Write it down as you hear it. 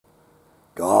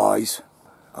Guys,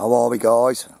 how are we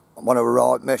guys? I'm on a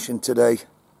right mission today.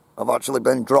 I've actually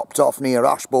been dropped off near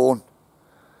Ashbourne.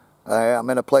 I'm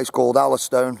in a place called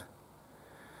Allerstone.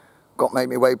 Got to make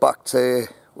my way back to,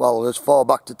 well, as far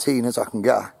back to Teen as I can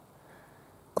get.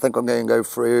 I think I'm going to go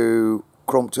through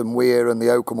Crumpton Weir and the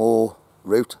Oakham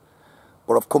route.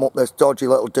 But I've come up this dodgy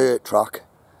little dirt track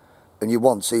and you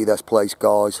won't see this place,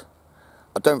 guys.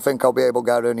 I don't think I'll be able to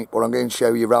get in it, but I'm going to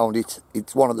show you around it.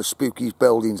 It's one of the spookiest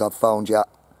buildings I've found yet.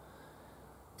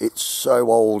 It's so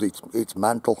old, it's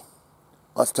mental.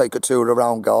 Let's take a tour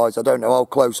around, guys. I don't know how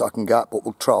close I can get, but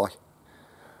we'll try.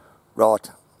 Right,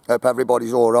 hope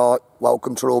everybody's alright.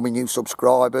 Welcome to all my new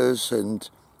subscribers and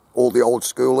all the old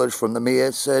schoolers from the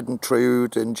Mere, Sid and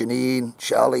Trude and Janine,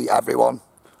 Shelley, everyone.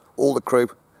 All the crew.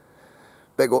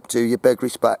 Big up to you, big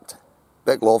respect,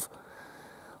 big love.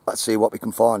 Let's see what we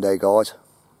can find, eh guys.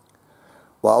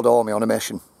 Wild Army on a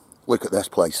mission. Look at this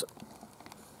place.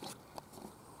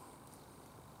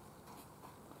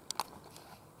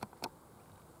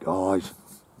 Guys,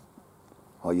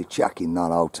 are you checking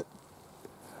that out?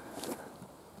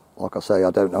 Like I say,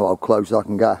 I don't know how close I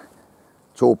can get.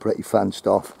 It's all pretty fenced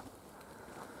off.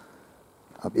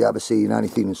 Have you ever seen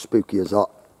anything as spooky as that?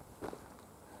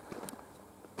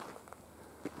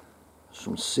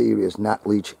 Some serious net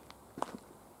leech.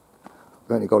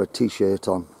 I've only got a t-shirt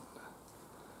on.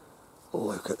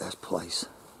 Look at this place.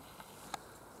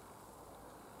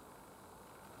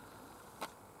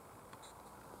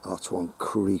 That's one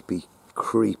creepy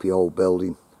old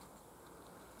building.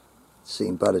 It's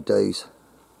seen better days.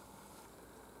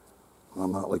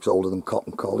 Man, that looks older than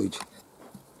Cotton College.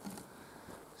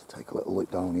 Let's take a little look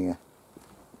down here.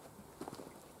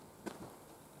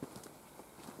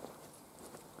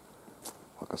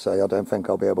 Like I say, I don't think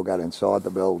I'll be able to get inside the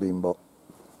building, but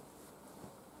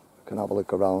I can have a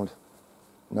look around.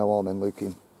 No harm in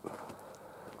looking.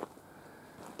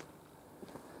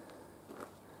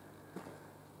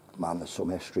 Man, there's some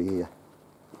history here.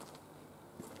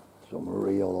 Some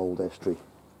real old history.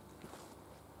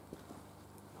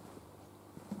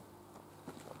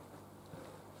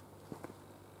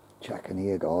 Checking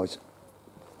here, guys.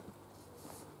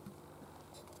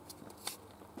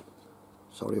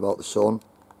 Sorry about the sun.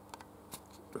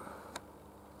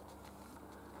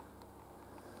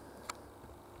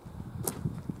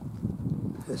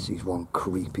 This is one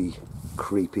creepy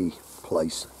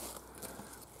place.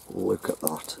 Look at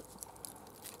that.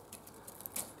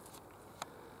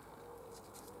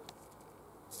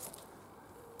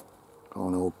 Got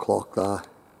an old clock there.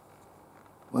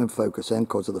 Won't focus in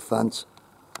because of the fence.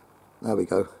 There we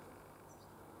go.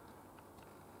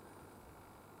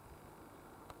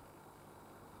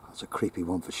 That's a creepy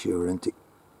one for sure, isn't it?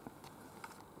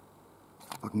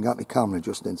 I can get my camera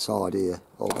just inside here.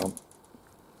 Hold on.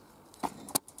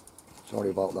 Sorry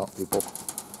about that, people.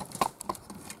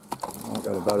 I won't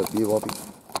get a better view of it.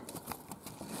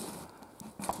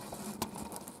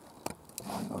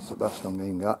 That's the best I'm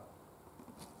going to get.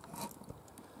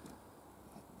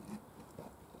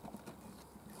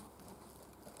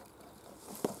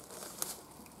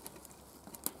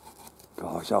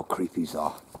 Guys, how creepy is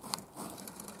that?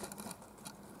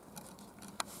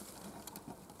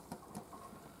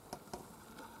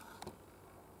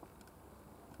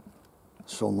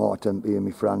 Sunlight ain't being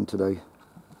my friend today.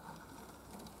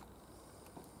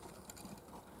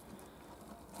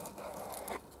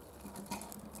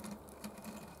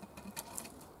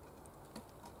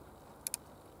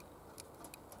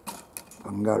 If I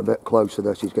can get a bit closer,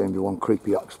 this is going to be one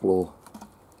creepy explore.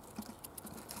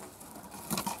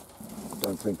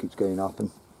 Don't think it's going to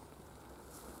happen.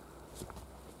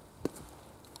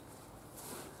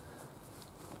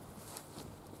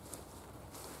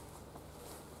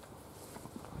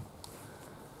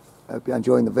 Hope you're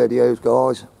enjoying the videos,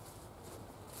 guys.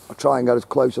 I try and get as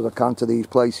close as I can to these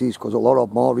places because a lot of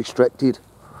them are restricted.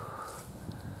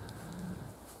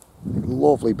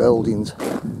 Lovely buildings.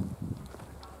 I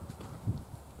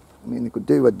mean, they could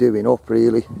do with doing up,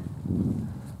 really.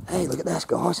 Hey, look at this,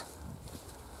 guys.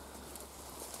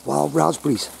 Wild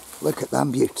raspberries. Look at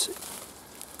them beauties.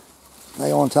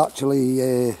 They aren't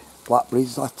actually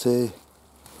blackberries. That's a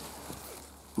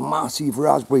massive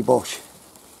raspberry bush.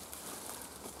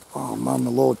 Oh man, the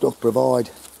Lord doth provide.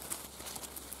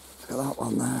 Look at that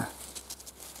one there.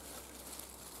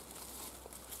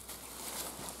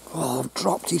 Oh, I've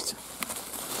dropped it.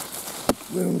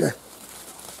 Ruined it.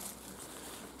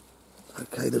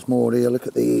 Okay, there's more here. Look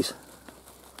at these.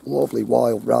 Lovely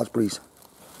wild raspberries.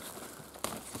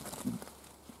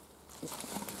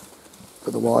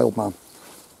 For the Wildman.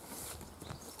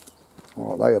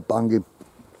 Oh, they are banging.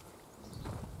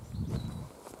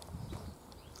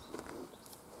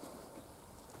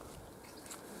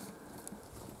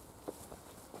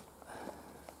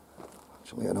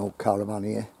 Actually an old caravan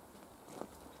here.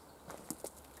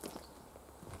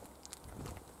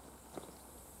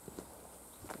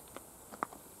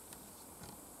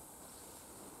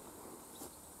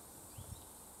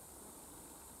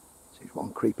 This is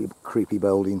one creepy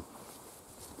building.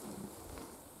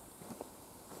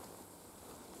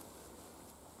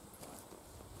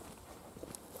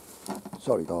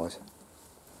 Sorry guys.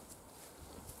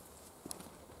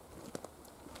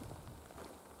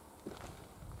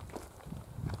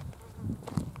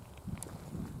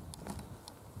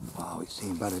 Wow, it's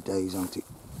seen better days, hasn't it?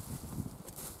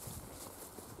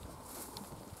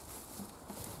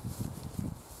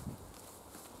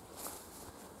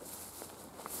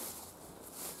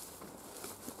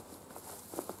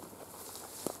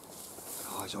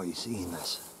 Guys, are you seeing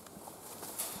this?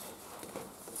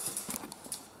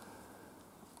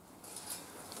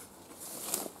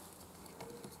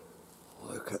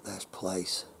 Look at this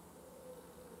place.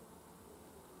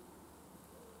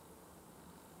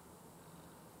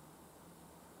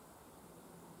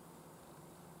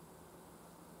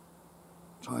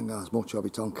 Try and get as much of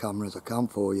it on camera as I can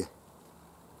for you.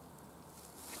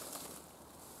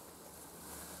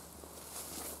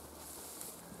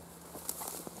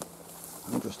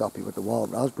 I'm just happy with the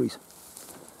wild raspberries.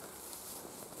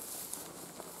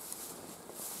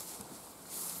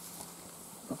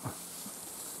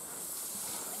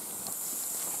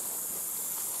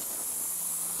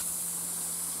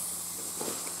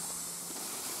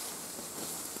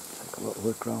 Take a little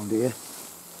look around here.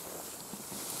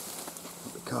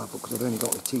 Be careful because I've only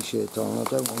got a t-shirt on and I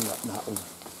don't want that knackled.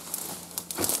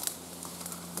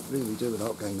 I really do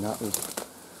without getting knackled.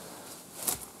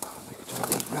 Look at all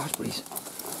these raspberries.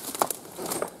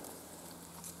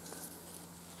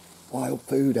 Wild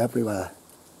food everywhere.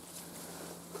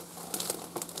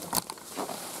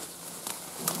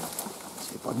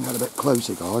 See if I can get a bit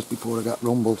closer guys before I get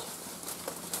rumbled.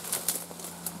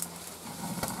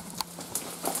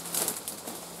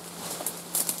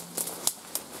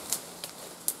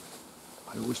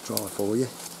 I always try for you.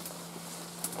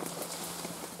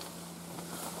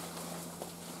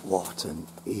 What an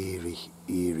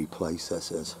eerie place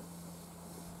this is.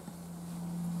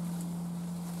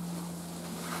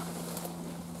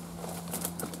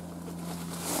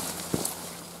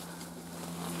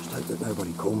 Just hope that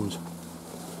nobody comes.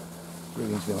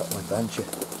 Ruins me like my adventure.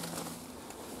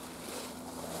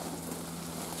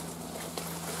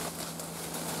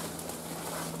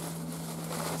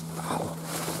 Ow.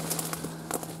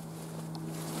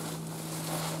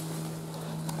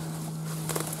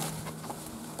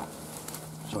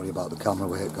 Sorry about the camera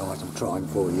work guys, I'm trying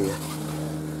for you.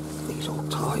 These old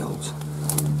tiles.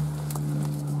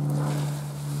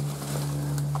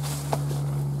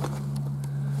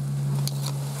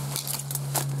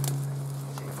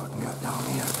 See if I can get down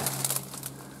here a bit.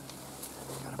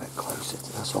 Get a bit closer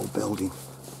to this old building.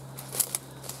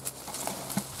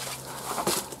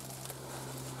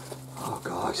 Oh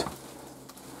guys,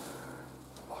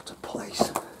 what a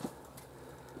place.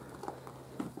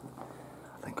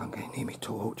 I think I'm getting near my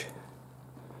torch.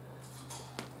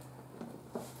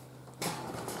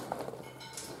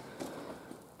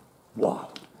 Wow.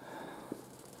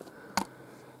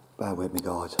 Bear with me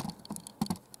guys.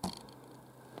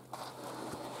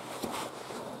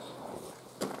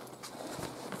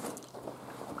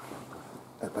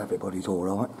 Hope everybody's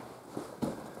alright.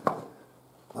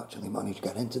 Actually managed to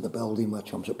get into the building,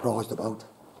 which I'm surprised about.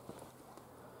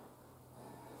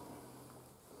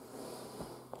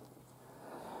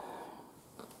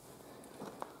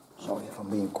 Sorry if I'm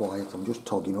being quiet, I'm just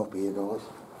togging up here guys.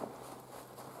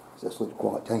 This looks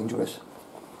quite dangerous.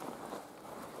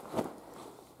 Am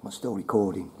I still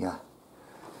recording? Yeah.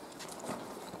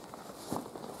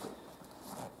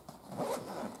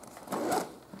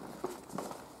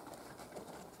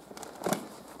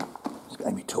 Let's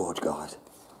get me torch guys.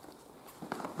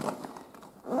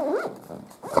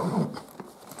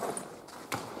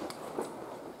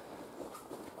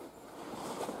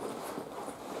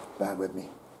 Bear with me.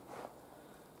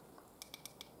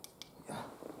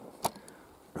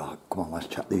 Right, come on, let's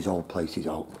check these old places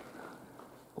out.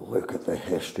 Look at the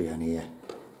history in here.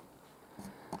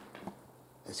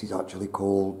 This is actually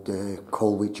called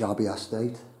Calwich Abbey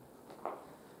estate.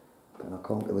 And I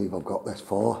can't believe I've got this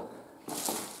far. Look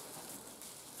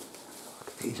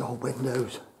at these old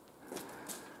windows.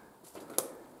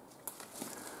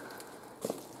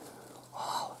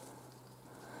 Wow.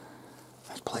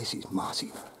 This place is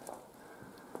massive.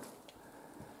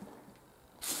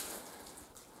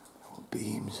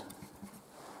 Beams.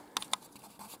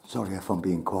 Sorry if I'm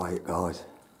being quiet guys.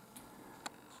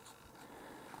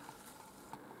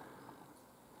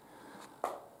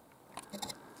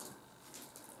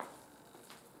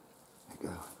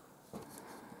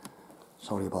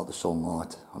 Sorry about the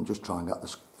sunlight. I'm just trying to get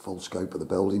the full scope of the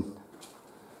building.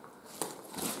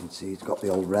 As you can see, it's got the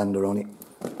old render on it.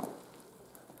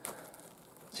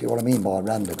 See what I mean by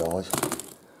render, guys?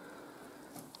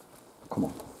 Come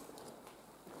on.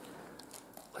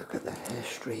 Look at the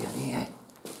history in here.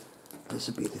 This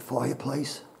would be the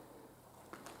fireplace.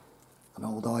 An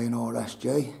old iron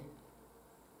RSJ.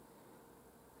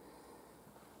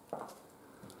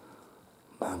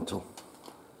 Mantle.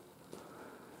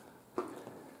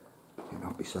 You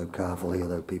not be so careful here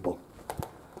though, people.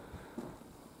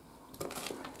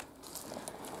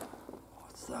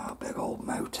 What's that big old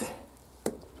motor?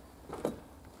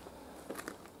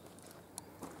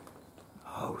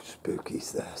 How spooky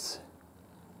is this?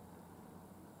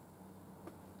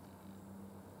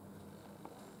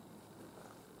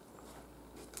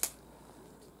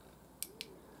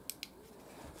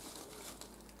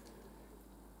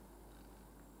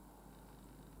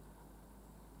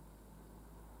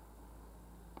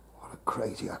 What a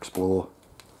crazy explore.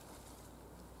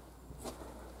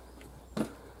 As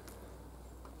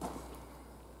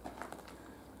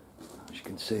you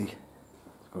can see, it's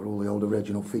got all the old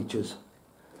original features.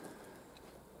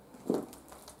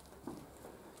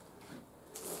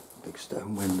 Big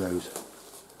stone windows.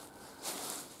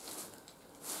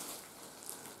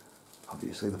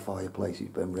 Obviously the fireplace has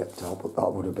been ripped out, but that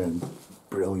would have been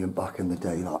brilliant back in the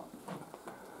day, that.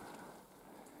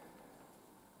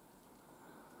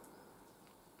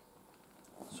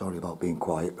 Sorry about being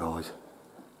quiet, guys.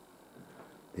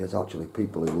 There's actually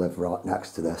people who live right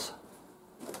next to this.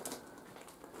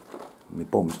 My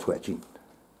bum's twitching.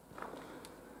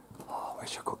 Oh, I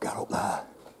wish I could get up there.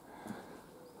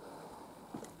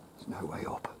 There's no way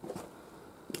up.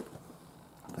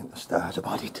 I think the stairs have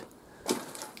had it.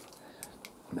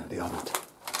 No, they haven't.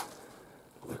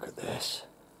 Look at this.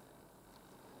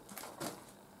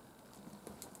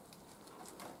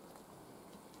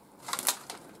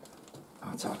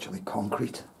 That's actually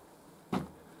concrete.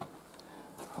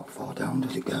 How far down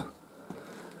does it go?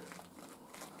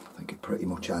 I think it pretty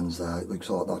much ends there. It looks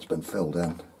like that's been filled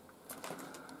in.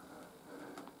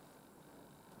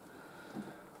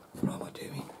 What am I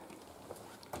doing?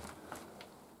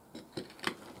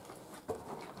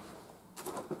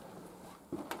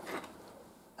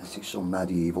 This is some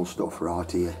medieval stuff right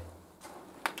here.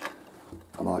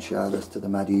 I might share this to the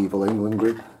Medieval England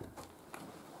group.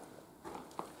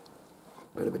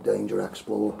 Bit of a danger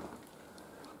explore.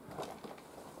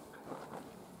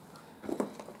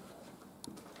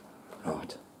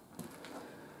 Right.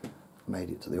 Made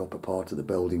it to the upper part of the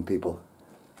building, people.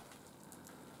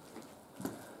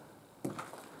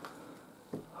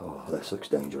 Oh, this looks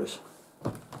dangerous.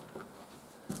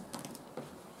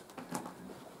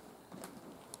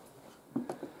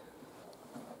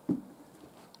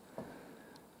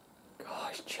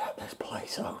 Guys, check this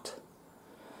place out.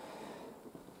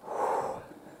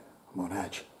 I'm on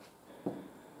edge.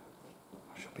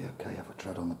 I should be okay if I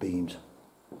tread on the beams.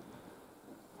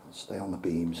 I'll stay on the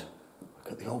beams.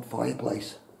 Look at the old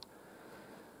fireplace.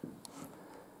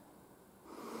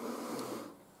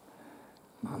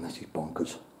 Man, this is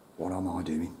bonkers. What am I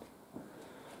doing?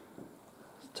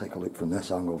 Let's take a look from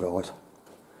this angle, guys.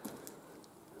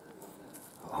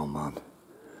 Oh man.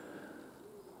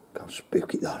 Look how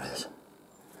spooky that is.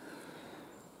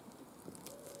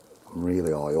 I'm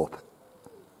really high up.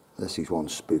 This is one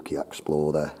spooky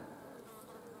explore there.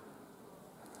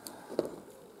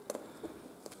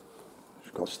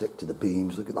 Just got to stick to the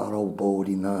beams. Look at that old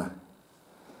boarding there.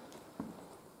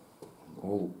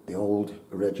 All the old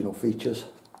original features.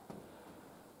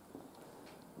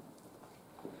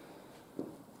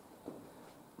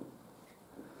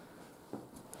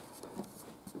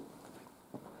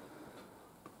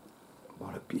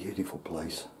 What a beautiful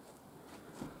place.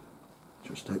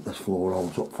 Just hope this floor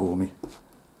holds up for me,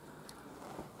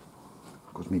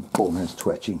 because my bum is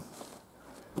twitching.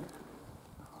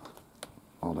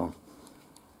 Hold on.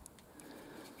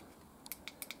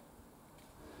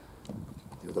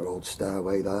 The other old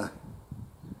stairway there.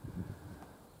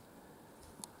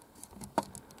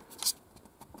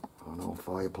 An old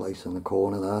fireplace in the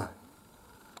corner there.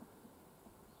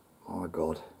 My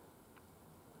God.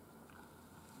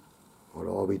 What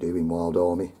are we doing, Wild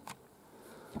Army?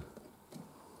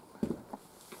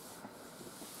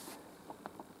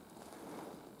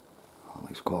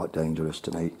 It's quite dangerous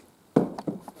to me.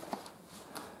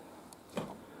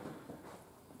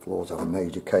 Floors have a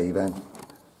major cave in.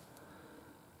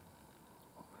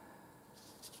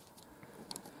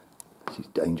 This is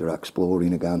danger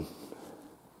exploring again.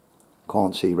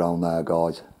 Can't see round there,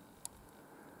 guys.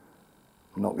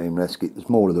 I'm not going to risk it. There's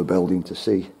more of the building to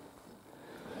see.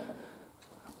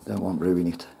 Don't want to ruin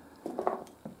it.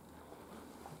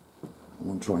 I'm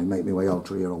going to try and make my way out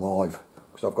here alive,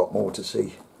 because I've got more to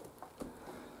see.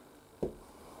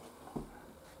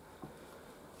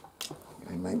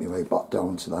 Okay, make my way back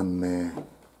down to them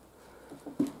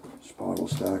spiral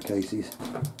staircases.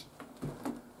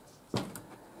 Look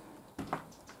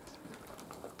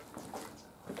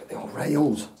at the old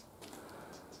rails.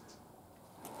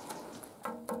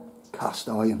 Cast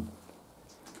iron.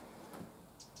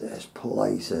 This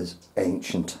place is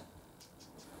ancient.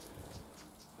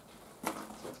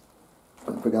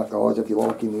 Don't forget guys, if you're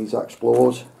liking these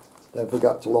explores, don't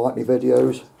forget to like my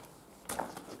videos.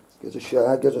 Give us a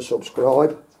share, give us a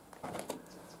subscribe.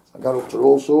 I get up to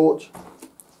all sorts.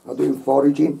 I do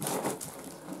foraging.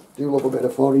 Do love a bit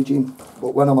of foraging,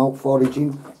 but when I'm out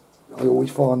foraging, I always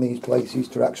find these places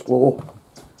to explore.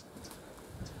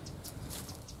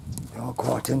 They are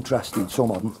quite interesting,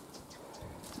 some of them.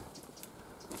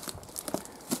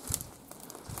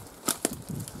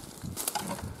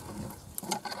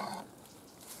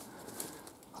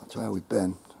 That's where we've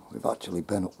been. We've actually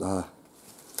been up there.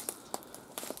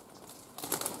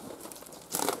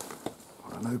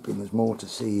 I'm hoping there's more to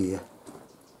see here.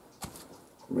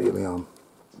 Really am.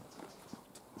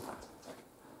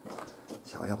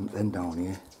 So I haven't been down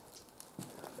here.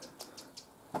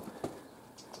 I'm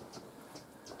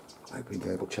hoping to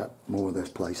be able to check more of this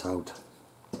place out.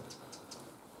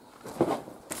 I've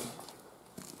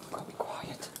got to be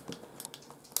quiet.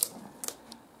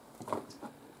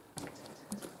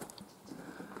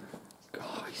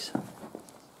 Guys,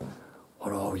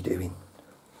 what are we doing?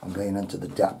 I'm going into the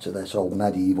depths of this old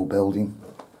medieval building.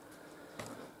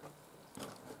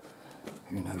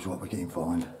 Who knows what we can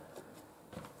find.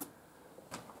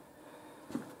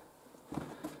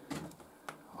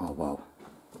 Oh wow.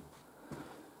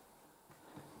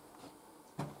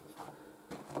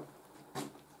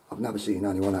 I've never seen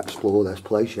anyone explore this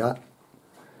place yet.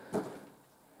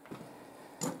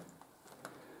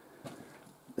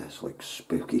 This looks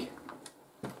spooky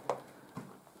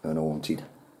and haunted.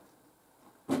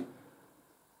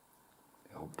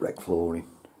 Brick flooring.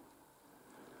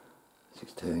 This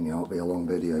is turning out to be a long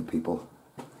video, people.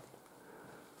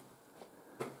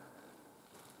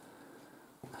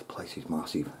 This place is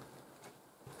massive.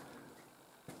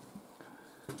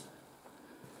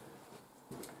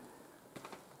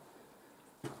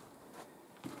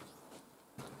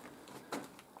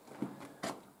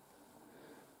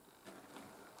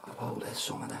 Oh, there's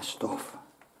some of this stuff.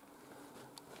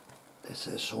 This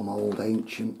is some old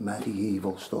ancient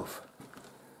medieval stuff.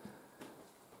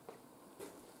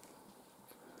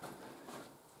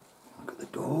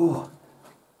 Door.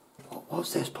 What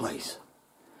was this place?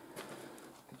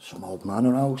 Some old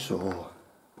manor house or...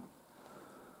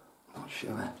 not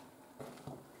sure.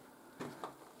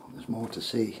 There's more to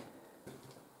see.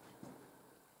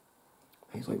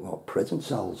 These like what, prison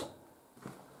cells?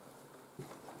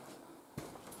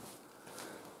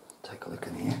 Take a look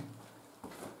in here.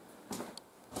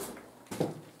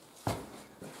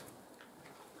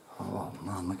 Oh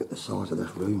man, look at the size of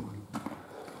this room.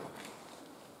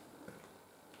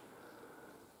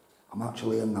 I'm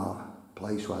actually in that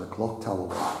place where the clock tower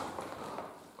was.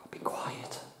 Gotta be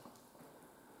quiet.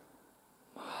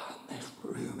 Man, this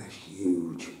room is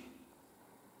huge.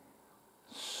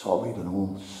 Solid and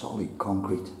all, solid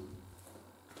concrete.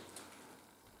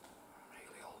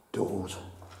 Really old doors.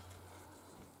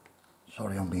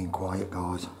 Sorry I'm being quiet,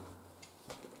 guys.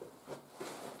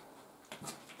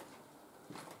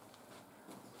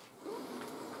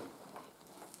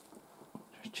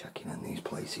 Just checking in these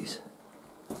places.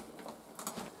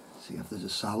 See if there's a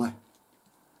cellar.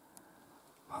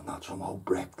 And that's some old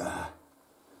brick there.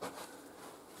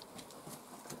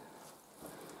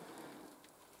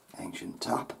 Ancient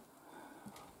tap.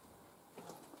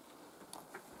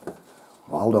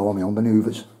 WILDARMY on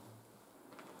MANOUVERS.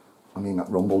 I mean, that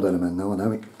rumbled in a minute now, I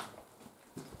know it.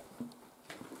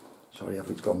 Sorry if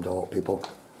it's gone dark, people.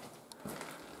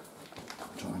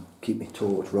 I'll try and keep my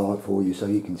torch right for you so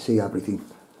you can see everything.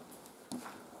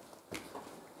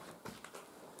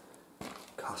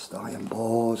 Cast iron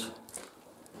bars,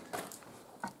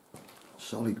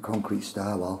 solid concrete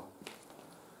stairwell.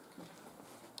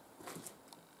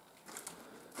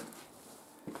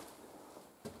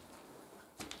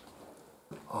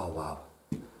 Oh wow.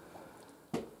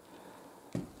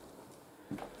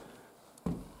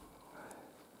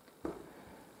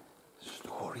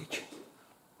 Storage.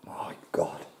 My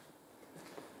God.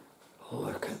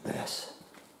 Look at this.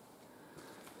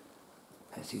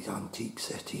 This is Antique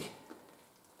City.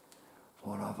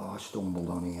 What have I stumbled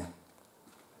on here?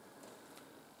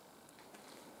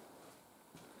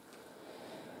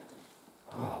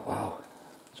 Oh wow,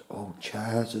 there's old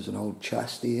chairs, there's an old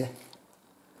chest here.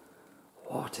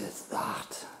 What is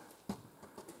that?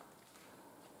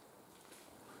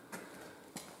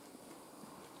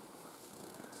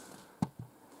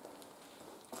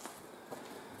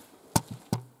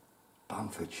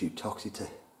 Bamfordshire Toxicity.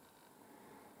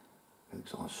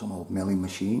 Looks like some old milling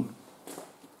machine.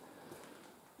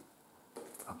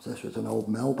 Perhaps this was an old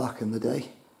mill back in the day.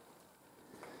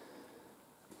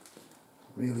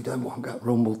 Really don't want to get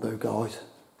rumbled though, guys,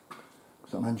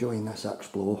 because I'm enjoying this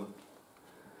explore.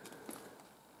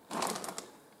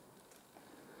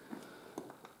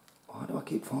 Why do I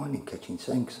keep finding kitchen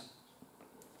sinks?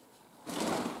 As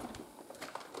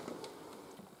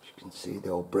you can see, the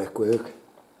old brickwork.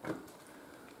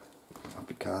 I'll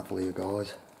be careful here,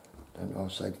 guys. Don't know how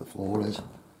safe the floor is.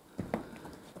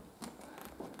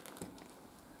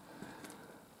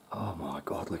 Oh my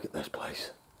God, look at this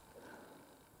place.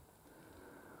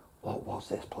 What was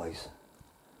this place?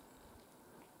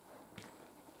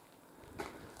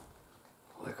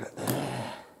 Look at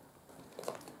there.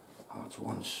 That's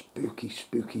one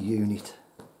spooky unit.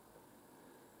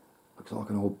 Looks like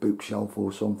an old bookshelf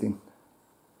or something.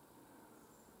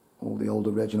 All the old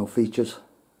original features.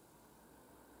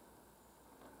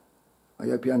 I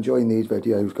hope you're enjoying these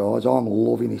videos, guys. I'm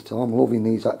loving it. I'm loving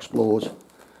these explores.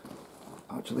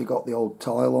 Actually got the old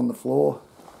tile on the floor.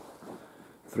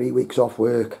 3 weeks off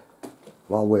work.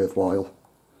 Well worthwhile.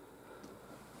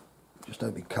 Just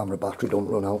hope my camera battery don't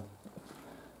run out.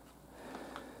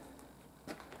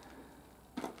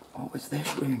 What was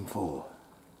this room for?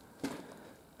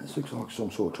 This looks like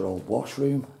some sort of old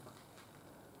washroom.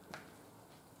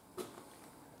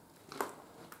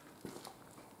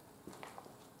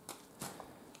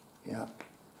 Yeah.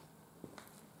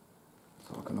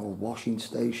 It's like an old washing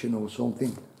station or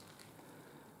something.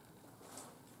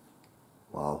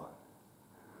 Wow.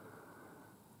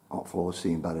 That floor's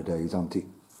seen better days, hasn't it?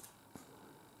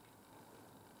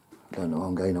 I don't know how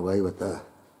I'm getting away with that.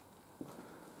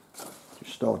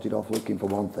 Just started off looking for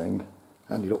one thing,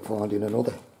 ended up finding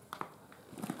another.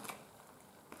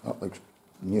 That looks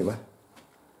newer.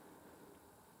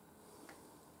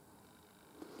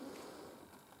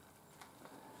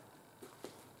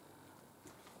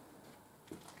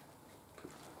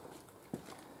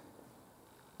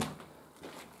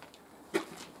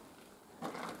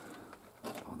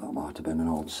 Might have been an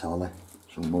old cellar.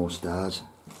 Some more stairs.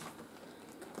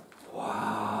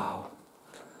 Wow,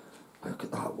 look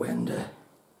at that window.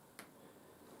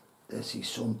 This is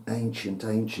some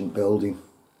ancient building.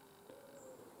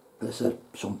 This is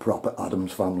some proper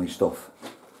Addams family stuff.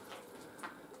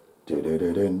 I bet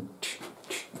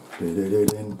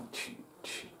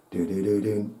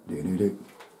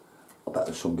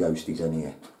there's some ghosties in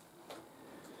here.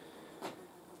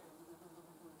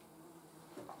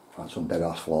 That's some big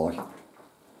ass fly.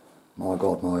 My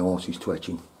God, my horse is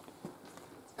twitching.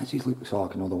 This looks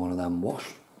like another one of them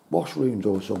washrooms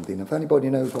or something. If anybody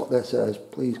knows what this is,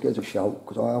 please give us a shout,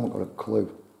 because I haven't got a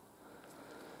clue.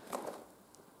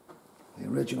 The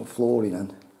original flooring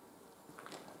then.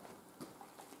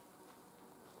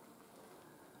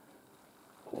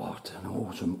 What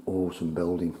an awesome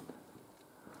building.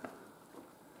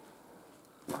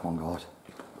 Come on, guys.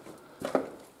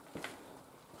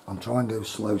 I'm trying to go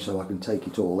slow so I can take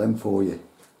it all in for you.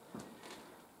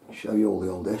 Show you all the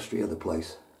old history of the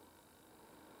place.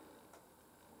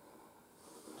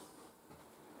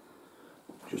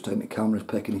 Just hope my camera's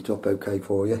picking it up okay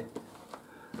for you.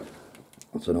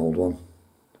 That's an old one.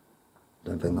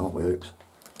 Don't think that works.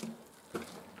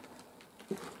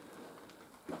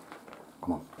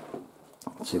 Come on.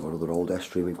 Let's see what other old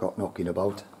history we've got knocking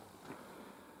about.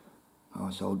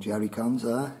 Nice old jerry cans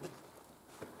there.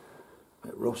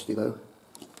 Bit rusty though.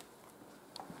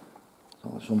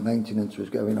 So some maintenance was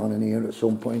going on in here at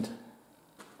some point.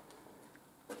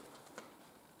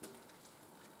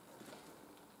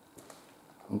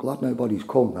 I'm glad nobody's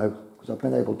come though, because I've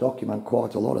been able to document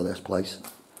quite a lot of this place.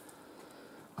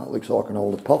 That looks like an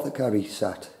old apothecary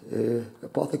set,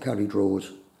 apothecary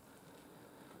drawers.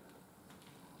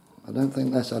 I don't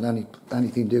think this had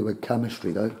anything to do with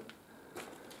chemistry though.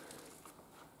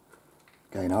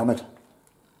 Getting hammered.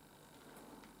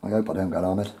 I hope I don't get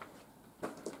hammered.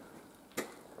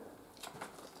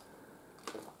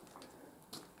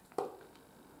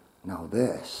 Now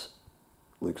this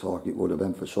looks like it would have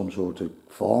been for some sort of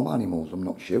farm animals, I'm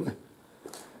not sure.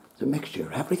 It's a mixture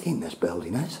of everything, this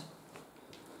building is.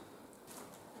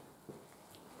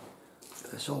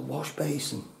 This old wash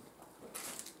basin.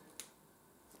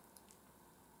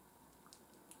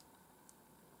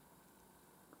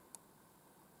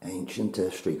 Ancient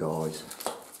history, guys.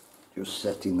 Just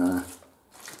sitting there,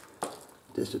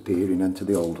 disappearing into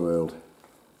the old world.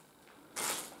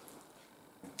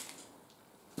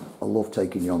 love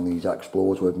taking you on these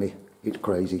explores with me. It's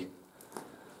crazy.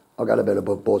 I get a bit of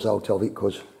a buzz out of it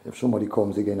because if somebody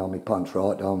comes again on my pants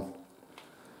right down,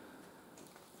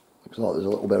 looks like there's a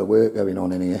little bit of work going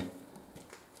on in here.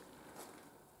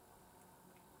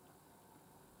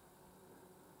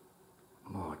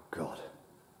 My God.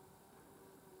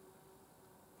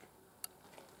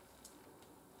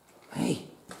 Hey.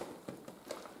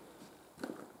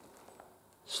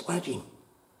 Sledging.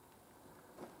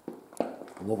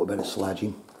 I love a bit of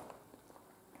sledging.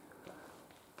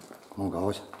 Come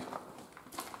on guys.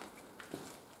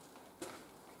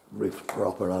 Rift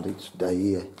proper at its day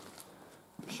here.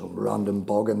 Some random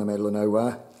bog in the middle of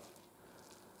nowhere.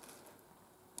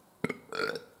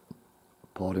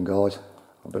 Pardon guys,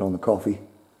 I've been on the coffee.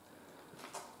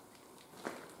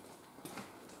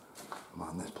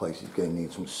 Man, this place is going to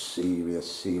need some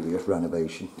serious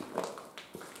renovation.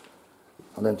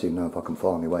 I don't even know if I can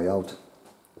find my way out.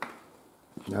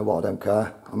 You know what, I don't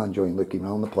care. I'm enjoying looking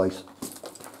around the place.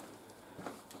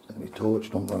 My torch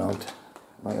don't run out.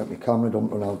 My camera don't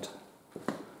run out.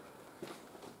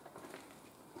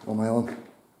 What am I on?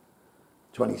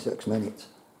 26 minutes.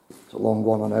 It's a long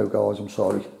one, I know guys, I'm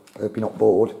sorry. I hope you're not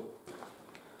bored.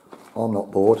 I'm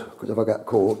not bored, because if I get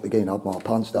caught, again I'll have my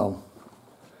pants down.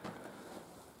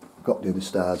 We've got to do the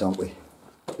stairs, haven't we?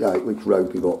 Yeah, it looks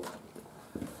ropey, but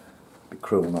it'd be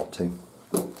cruel not to.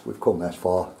 We've come this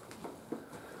far.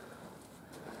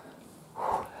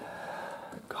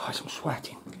 Guys, I'm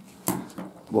sweating.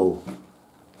 Whoa.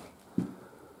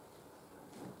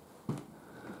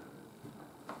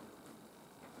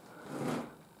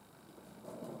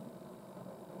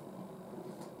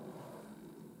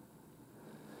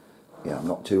 Yeah,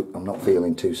 I'm not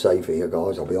feeling too safe here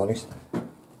guys, I'll be honest. I'll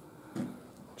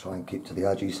try and keep to the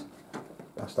edges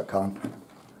best I can.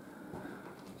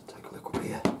 Let's take a look up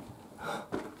here.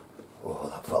 Oh,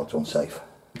 that felt unsafe.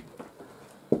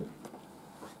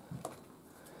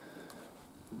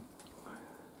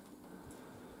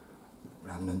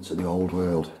 Remnants of the old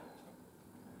world.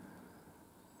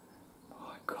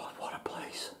 My God, what a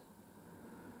place.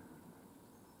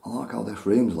 I like how this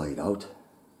room's laid out.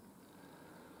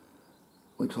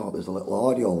 Looks like there's a little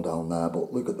hardy hole down there,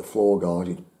 but look at the floor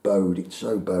guys, it's bowed, it's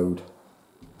so bowed.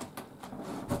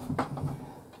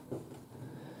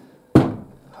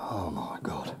 Oh my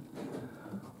God.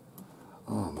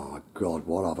 Oh my God,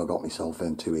 what have I got myself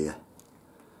into here?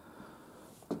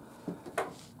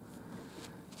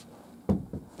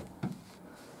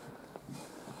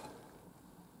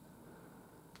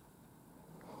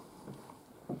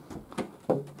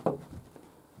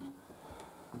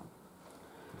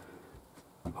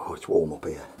 Oh, it's warm up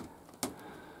here.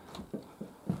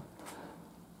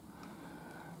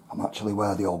 I'm actually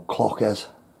where the old clock is.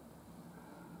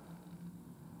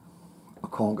 I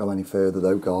can't go any further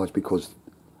though guys, because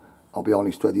I'll be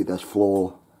honest with you, this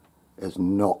floor is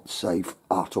not safe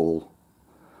at all.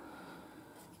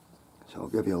 So I'll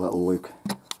give you a little look.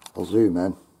 I'll zoom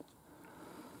in.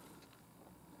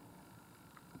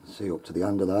 See up to the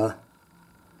end of there.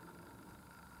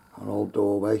 An old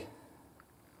doorway.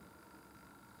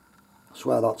 I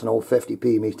swear that's an old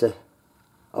 50p meter.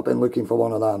 I've been looking for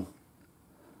one of them.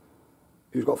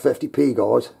 Who's got 50p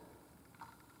guys?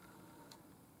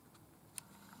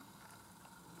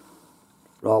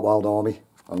 Right, Wild Army,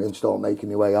 I'm going to start making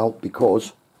my way out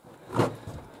because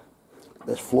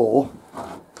this floor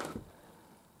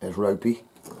is ropey,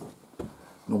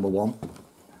 number one.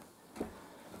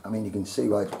 I mean, you can see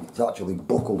where it's actually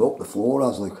buckled up, the floor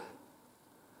has, look.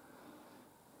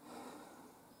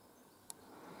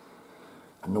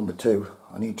 And number two,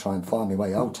 I need to try and find my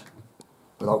way out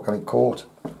without getting caught.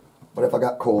 But if I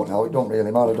get caught now, it don't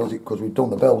really matter, does it? Because we've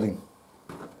done the building.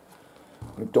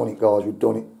 We've done it, guys, we've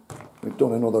done it. We've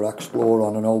done another explore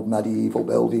on an old medieval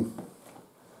building.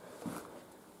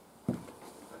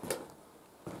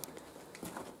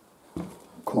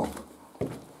 Come on.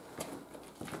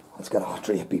 Let's get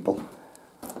after you, people.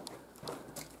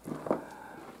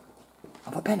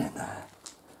 Have I been in there?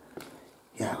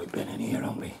 Yeah, we've been in here,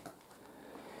 haven't we?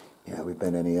 Yeah, we've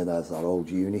been in here. There's that old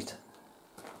unit.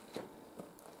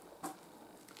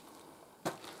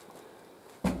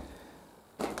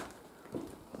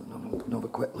 Another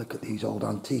quick look at these old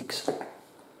antiques. I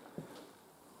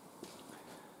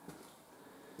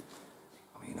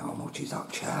mean, how much is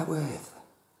that chair worth?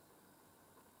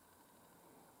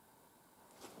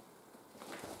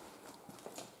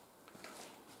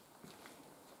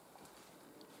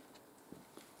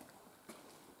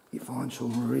 You find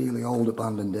some really old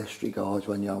abandoned history, guys,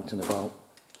 when you're out and about.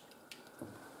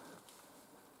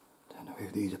 Don't know who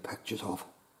these are pictures of.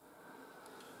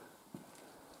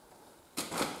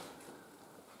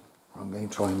 I'm going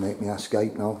try and make me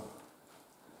escape now.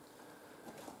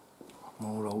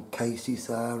 More old cases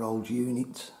there, old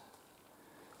units.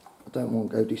 I don't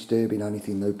want to go disturbing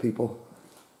anything though, people.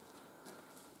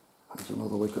 There's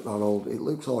another look at that old, it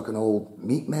looks like an old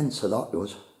meat mincer, that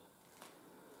does.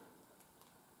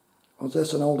 Was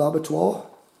this an old abattoir?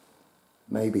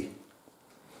 Maybe.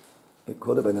 It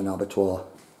could have been an abattoir.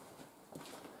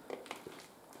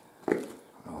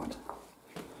 Right.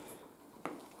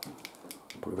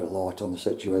 Put a bit of light on the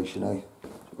situation, eh?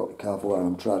 I've got to be careful where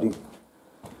I'm treading.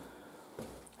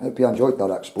 Hope you enjoyed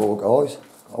that explore, guys.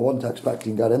 I wasn't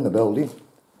expecting to get in the building.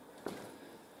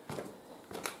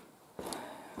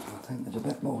 I think there's a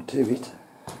bit more to it.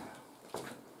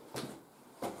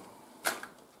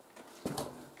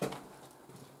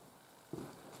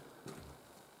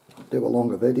 I'll do a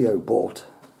longer video, but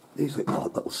these look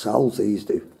like little cells, these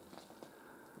do.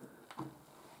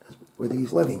 Were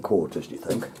these living quarters, do you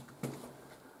think?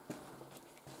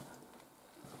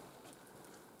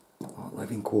 Like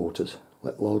living quarters,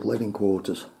 little old living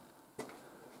quarters.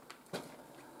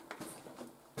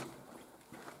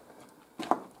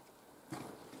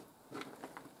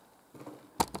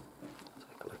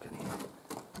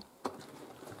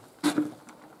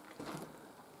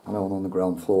 I know I'm on the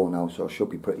ground floor now, so I should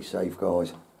be pretty safe,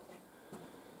 guys.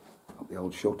 Got the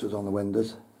old shutters on the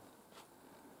windows.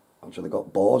 Actually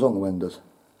got bars on the windows.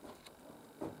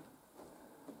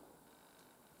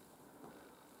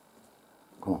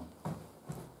 Come on.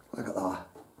 Look at that.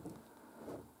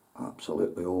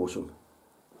 Absolutely awesome.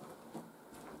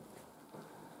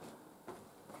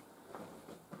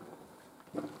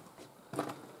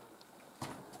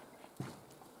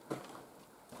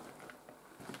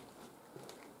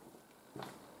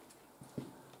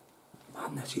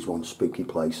 Man, this is one spooky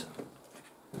place.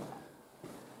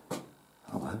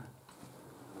 Hello.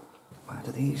 Where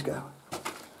do these go?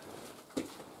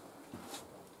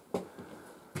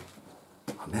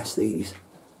 I miss these.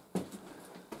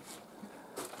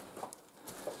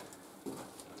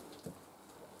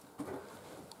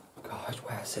 Guys,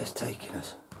 where's this taking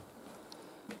us?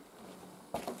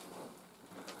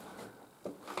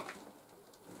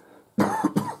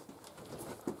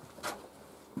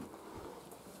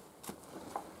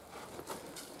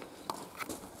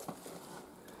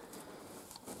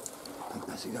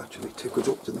 He actually took us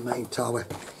up to the main tower.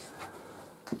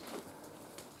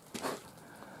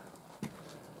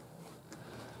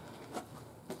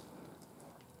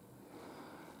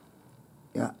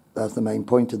 Yeah, that's the main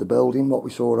point of the building, what we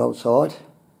saw outside.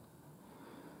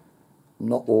 I'm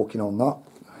not walking on that.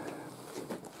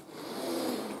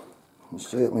 I'm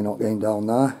certainly not going down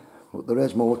there, but there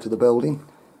is more to the building.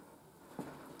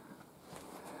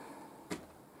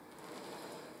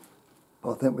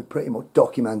 I think we've pretty much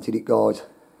documented it, guys.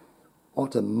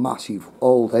 What a massive,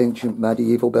 old, ancient,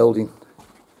 medieval building.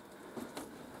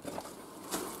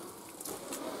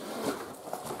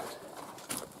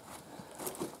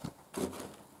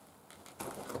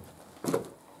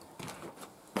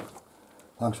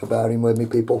 Thanks for bearing with me,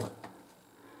 people.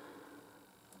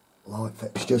 Light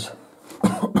fixtures.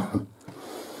 Oh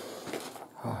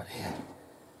dear.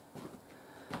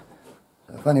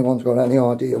 So if anyone's got any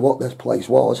idea what this place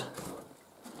was,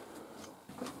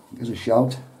 give us a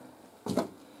shout.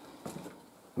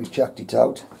 We've checked it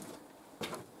out.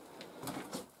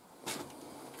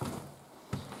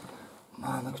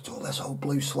 Man, look at all this old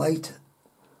blue slate.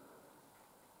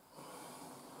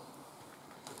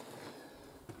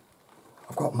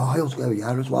 I've got miles to go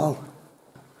here as well.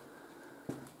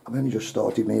 I've only just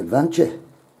started my adventure.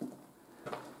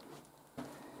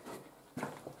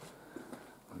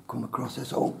 I've come across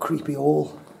this old creepy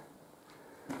hall.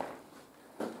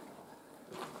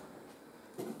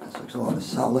 This looks like a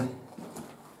cellar.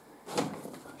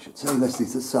 I should say this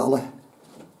is the cellar.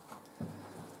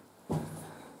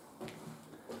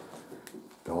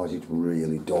 Guys, it's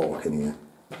really dark in here.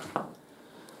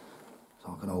 It's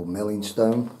like an old milling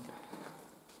stone.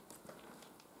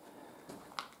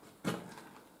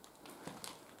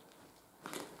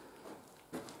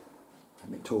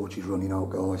 My torch is running out,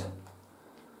 guys.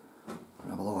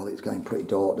 Have a look, it's getting pretty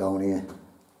dark down here.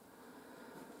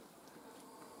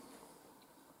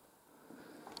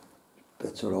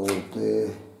 Bits of old,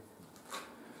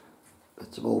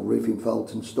 bits of old roofing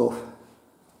felt and stuff.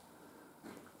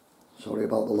 Sorry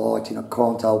about the lighting, I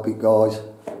can't help it, guys.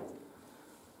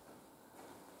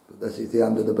 But this is the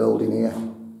end of the building here.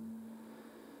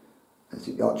 This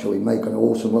is actually make an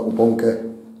awesome little bunker.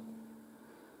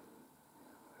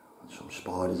 And some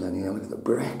spiders in here, look at the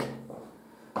brick.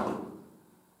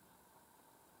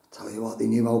 Tell you what, they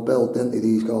knew how to build, didn't they,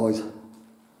 these guys?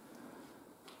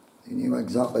 They knew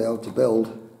exactly how to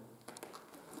build.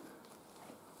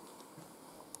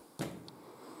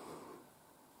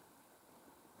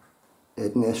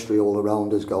 Hidden history all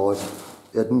around us, guys.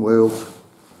 Hidden worlds.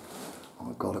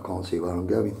 Oh God, I can't see where I'm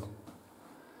going.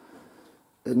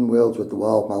 Hidden worlds with the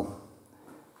Wildman.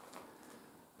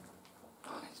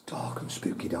 Oh, it's dark and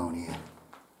spooky down here.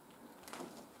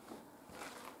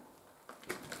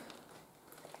 It's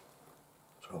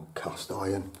all cast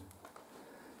iron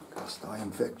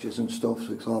fixtures and stuff. So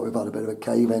looks like we've had a bit of a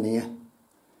cave in here.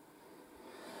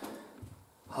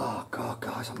 Oh God,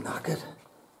 guys, I'm knackered.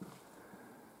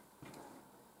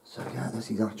 So yeah, this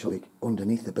is actually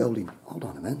underneath the building. Hold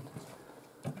on a minute.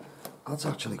 That's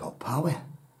actually got power.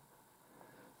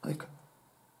 Like,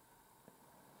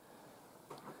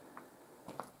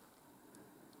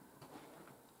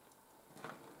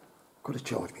 could have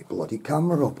charged my bloody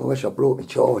camera up. I wish I brought my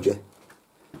charger.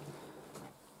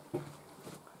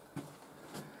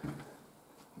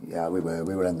 Yeah, we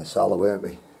were in the cellar, weren't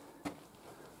we?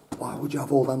 Why would you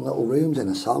have all them little rooms in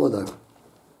a cellar though?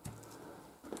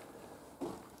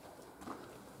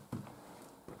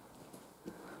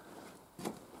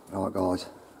 Right guys,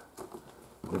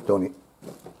 we've done it.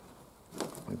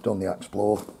 We've done the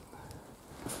explore.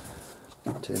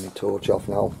 Turn the torch off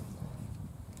now.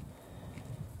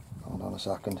 Hold on a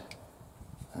second.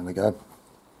 There we go.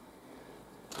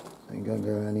 Ain't gonna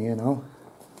go in here now.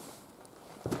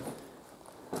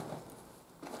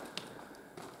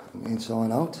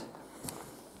 Inside out.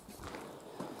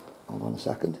 Hold on a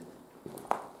second.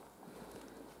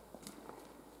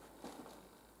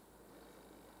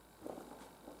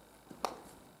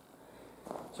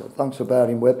 So thanks for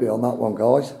bearing with me on that one,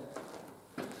 guys.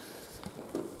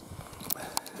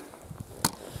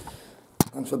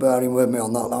 Thanks for bearing with me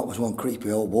on that. That was one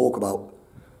creepy old walkabout.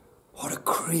 What a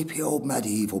creepy old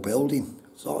medieval building.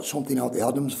 It's like something out the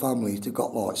Adams family. They've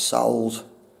got like cells,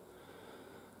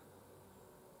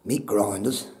 meat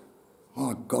grinders.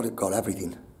 My God, it got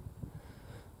everything.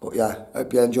 But yeah,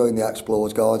 hope you're enjoying the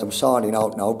explores, guys. I'm signing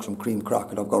out now because I'm cream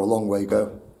cracking. I've got a long way to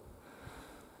go.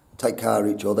 Take care of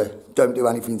each other. Don't do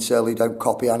anything silly. Don't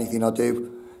copy anything I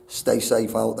do. Stay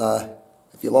safe out there.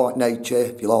 If you like nature,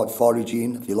 if you like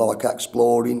foraging, if you like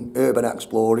exploring, urban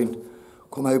exploring,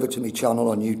 come over to my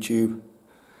channel on YouTube.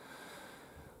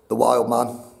 The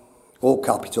Wildman, all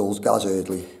capitals, Gaz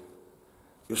Eardley.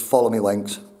 Just follow me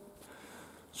links.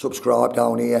 Subscribe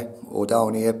down here or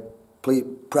down here. Please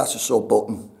press the sub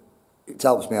button. It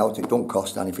helps me out. It don't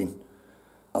cost anything.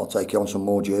 I'll take you on some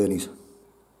more journeys.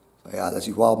 So yeah, this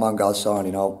is Wildman Gaz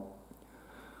signing out.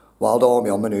 Wild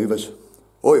Army on manoeuvres.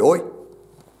 Oi oi.